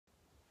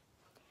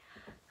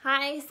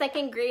Hi,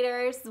 second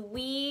graders.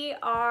 We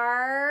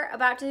are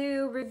about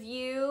to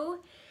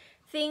review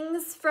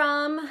things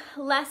from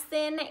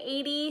lesson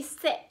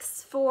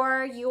 86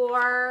 for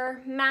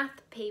your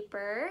math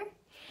paper.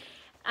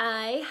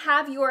 I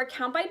have your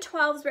count by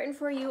 12s written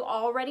for you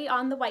already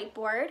on the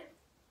whiteboard.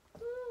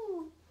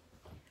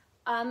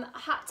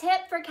 Hot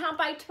tip for count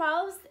by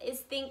 12s is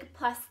think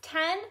plus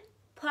 10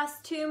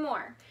 plus 2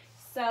 more.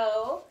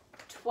 So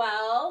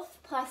 12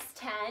 plus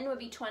 10 would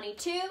be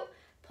 22.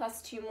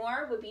 Plus 2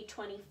 more would be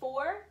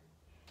 24.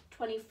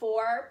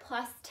 24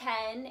 plus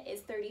 10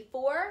 is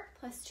 34.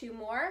 Plus 2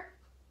 more,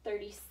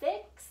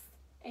 36,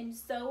 and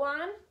so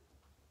on.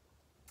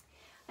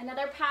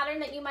 Another pattern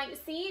that you might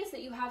see is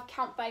that you have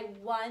count by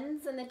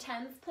ones in the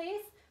tens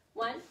place.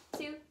 1,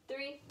 2,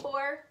 3,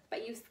 4,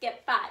 but you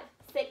skip 5,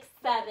 6,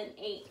 7,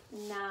 8,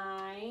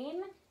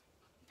 9,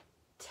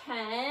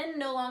 10.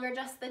 No longer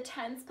just the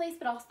tens place,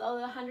 but also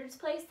the hundreds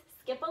place.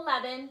 Skip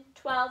 11,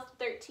 12,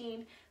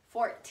 13,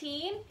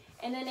 14.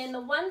 And then in the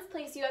ones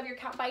place, you have your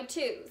count by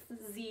twos.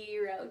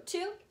 0,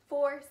 2,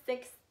 4,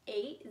 6,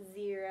 8,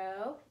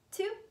 0,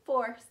 2,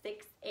 4,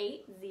 6,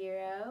 8,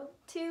 0,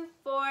 2,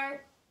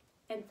 4,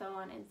 and so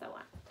on and so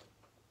on.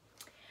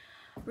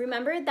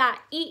 Remember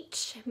that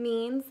each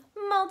means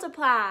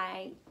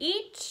multiply.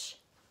 Each,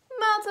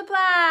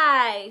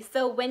 multiply.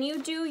 So when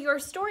you do your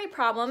story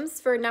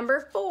problems for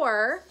number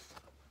 4,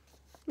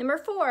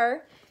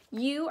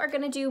 you are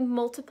going to do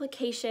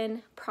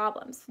multiplication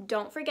problems.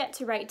 Don't forget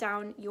to write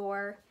down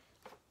your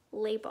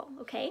label,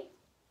 okay?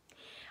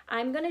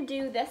 I'm going to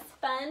do this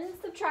fun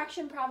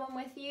subtraction problem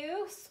with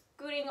you,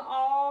 scooting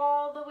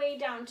all the way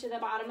down to the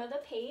bottom of the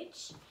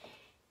page.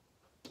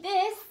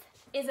 This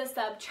is a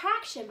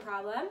subtraction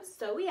problem,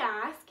 so we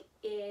ask,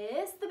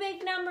 is the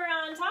big number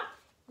on top?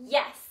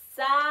 Yes,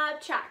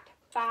 subtract.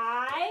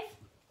 5,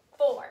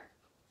 4.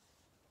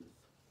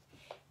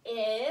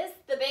 Is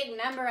the big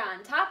number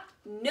on top?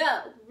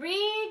 No.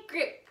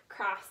 Regroup.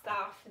 Cross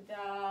off the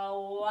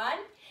 1.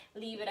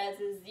 Leave it as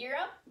a 0.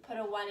 Put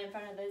a 1 in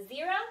front of the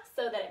 0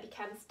 so that it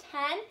becomes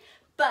 10.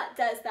 But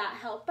does that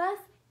help us?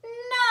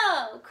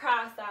 No.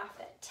 Cross off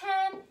the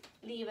 10.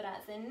 Leave it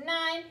as a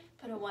 9.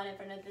 Put a 1 in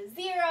front of the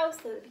 0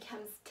 so that it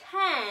becomes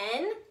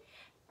 10.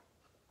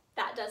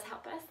 That does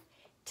help us.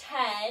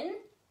 10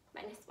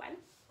 minus 1.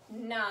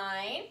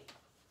 9.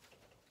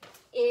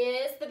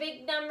 Is the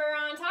big number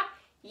on top?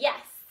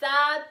 Yes.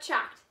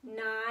 Subtract.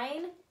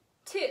 9,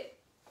 2.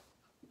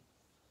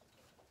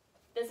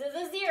 This is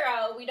a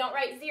 0. We don't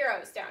write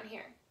zeros down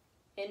here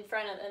in the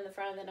front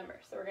of the number.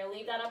 So we're going to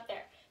leave that up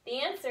there.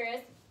 The answer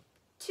is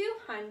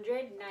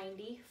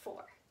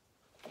 294.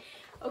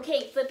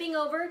 Okay, flipping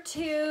over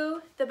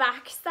to the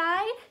back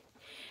side.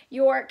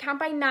 Your count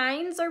by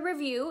 9s or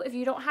review. If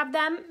you don't have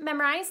them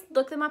memorized,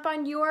 look them up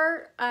on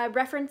your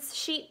reference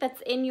sheet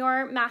that's in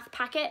your math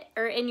packet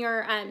or in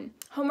your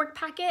homework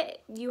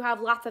packet. You have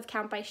lots of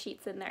count by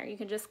sheets in there. You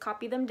can just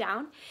copy them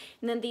down.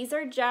 And then these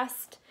are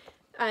just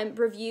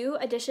review,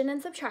 addition,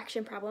 and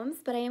subtraction problems,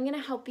 but I am going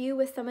to help you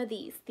with some of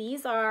these.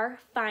 These are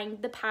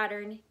find the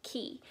pattern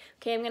key.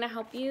 Okay, I'm going to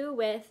help you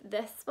with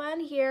this one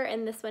here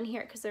and this one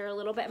here because they're a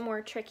little bit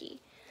more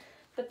tricky.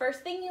 The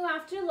first thing you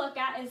have to look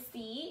at and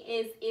see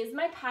is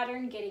my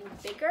pattern getting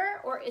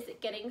bigger or is it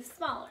getting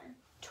smaller?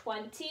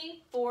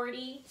 20,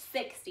 40,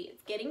 60.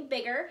 It's getting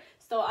bigger,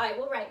 so I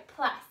will write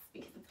plus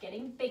because it's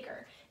getting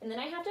bigger. And then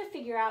I have to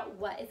figure out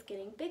what it's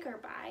getting bigger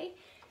by.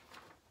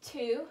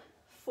 2,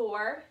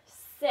 4,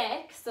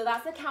 6. So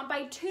that's a count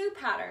by 2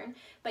 pattern,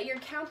 but your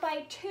count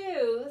by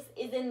 2s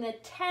is in the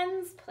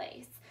tens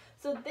place.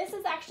 So this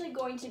is actually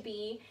going to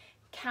be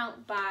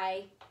count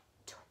by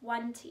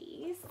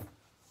 20s.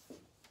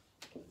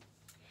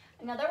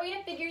 Another way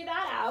to figure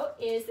that out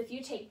is if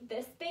you take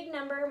this big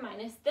number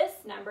minus this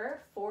number,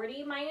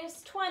 40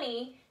 minus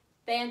 20,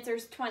 the answer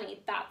is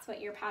 20. That's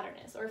what your pattern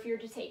is. Or if you were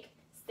to take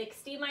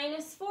 60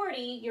 minus 40,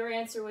 your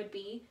answer would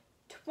be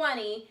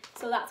 20.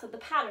 So that's what the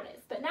pattern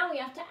is. But now we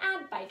have to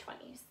add by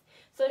 20s.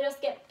 So just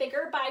get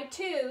bigger by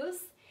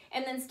 2s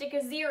and then stick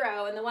a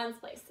 0 in the ones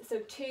place.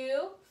 So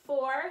 2,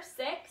 4,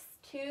 6,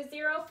 2,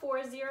 0,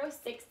 4, 0,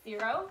 6,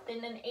 0.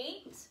 Then an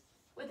 8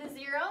 with a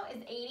 0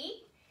 is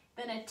 80.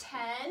 Then a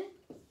 10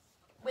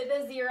 with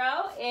a 0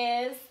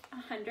 is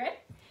 100,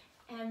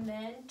 and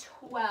then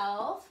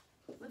 12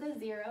 with a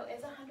 0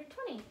 is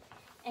 120.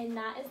 And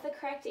that is the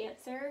correct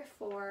answer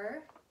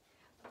for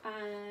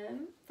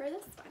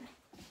this one,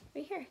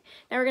 right here.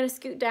 Now we're gonna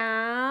scoot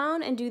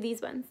down and do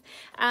these ones.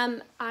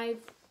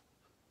 I've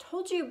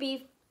told you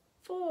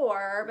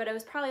before, but it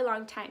was probably a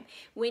long time.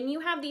 When you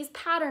have these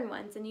pattern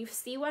ones and you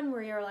see one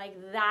where you're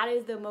like, that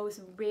is the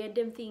most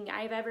random thing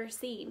I've ever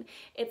seen,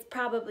 it's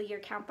probably your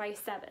count by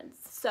 7s.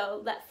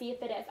 So let's see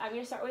if it is. I'm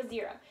gonna start with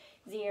 0.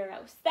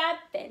 0,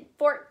 7,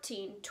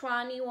 14,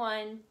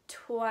 21,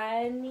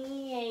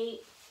 28,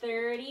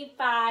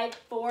 35,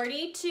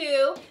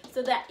 42.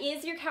 So that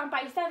is your count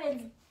by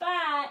 7s,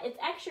 but it's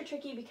extra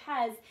tricky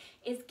because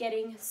it's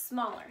getting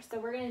smaller. So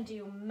we're gonna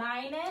do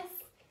minus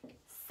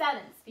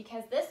 7s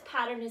because this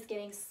pattern is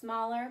getting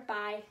smaller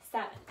by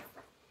 7.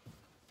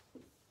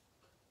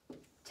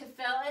 To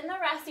fill then the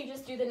rest you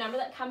just do the number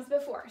that comes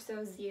before.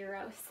 So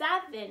 0,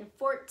 7,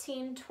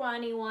 14,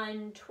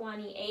 21,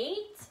 28.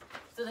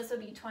 So this would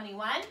be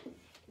 21.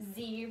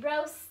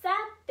 0,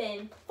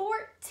 7,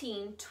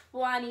 14,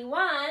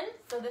 21.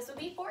 So this would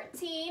be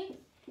 14.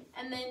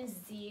 And then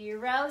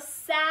 0,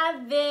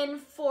 7,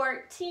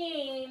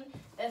 14.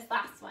 This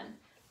last one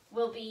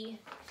will be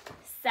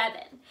 7.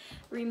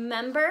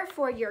 Remember,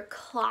 for your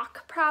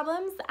clock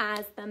problems,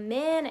 as the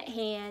minute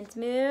hand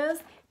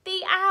moves,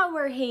 the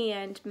hour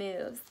hand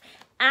moves.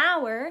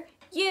 Hour,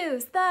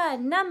 use the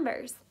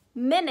numbers.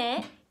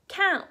 Minute,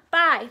 count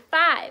by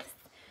 5s.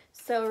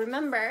 So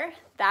remember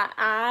that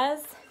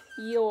as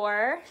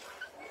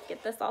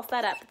get this all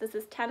set up. This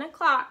is 10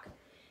 o'clock.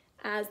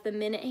 As the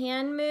minute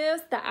hand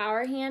moves, the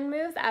hour hand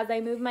moves. As I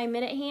move my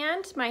minute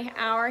hand, my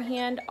hour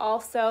hand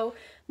also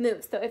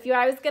moves. So if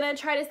I was gonna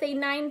try to say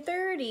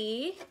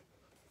 9:30,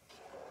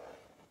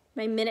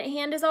 my minute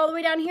hand is all the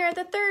way down here at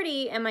the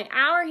 30, and my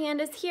hour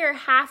hand is here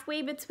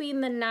halfway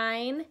between the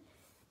 9.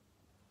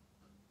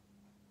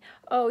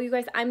 Oh, you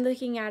guys, I'm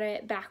looking at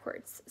it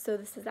backwards. So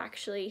this is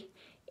actually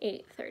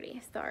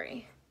 8:30,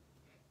 sorry.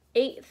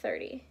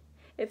 8:30.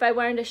 If I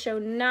wanted to show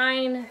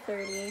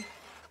 9:30,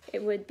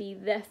 it would be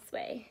this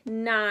way.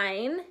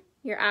 9,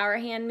 your hour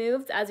hand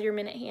moves as your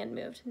minute hand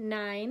moved.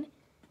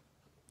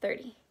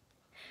 9:30.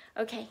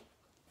 Okay,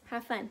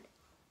 have fun.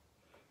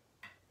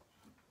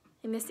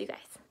 I miss you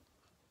guys.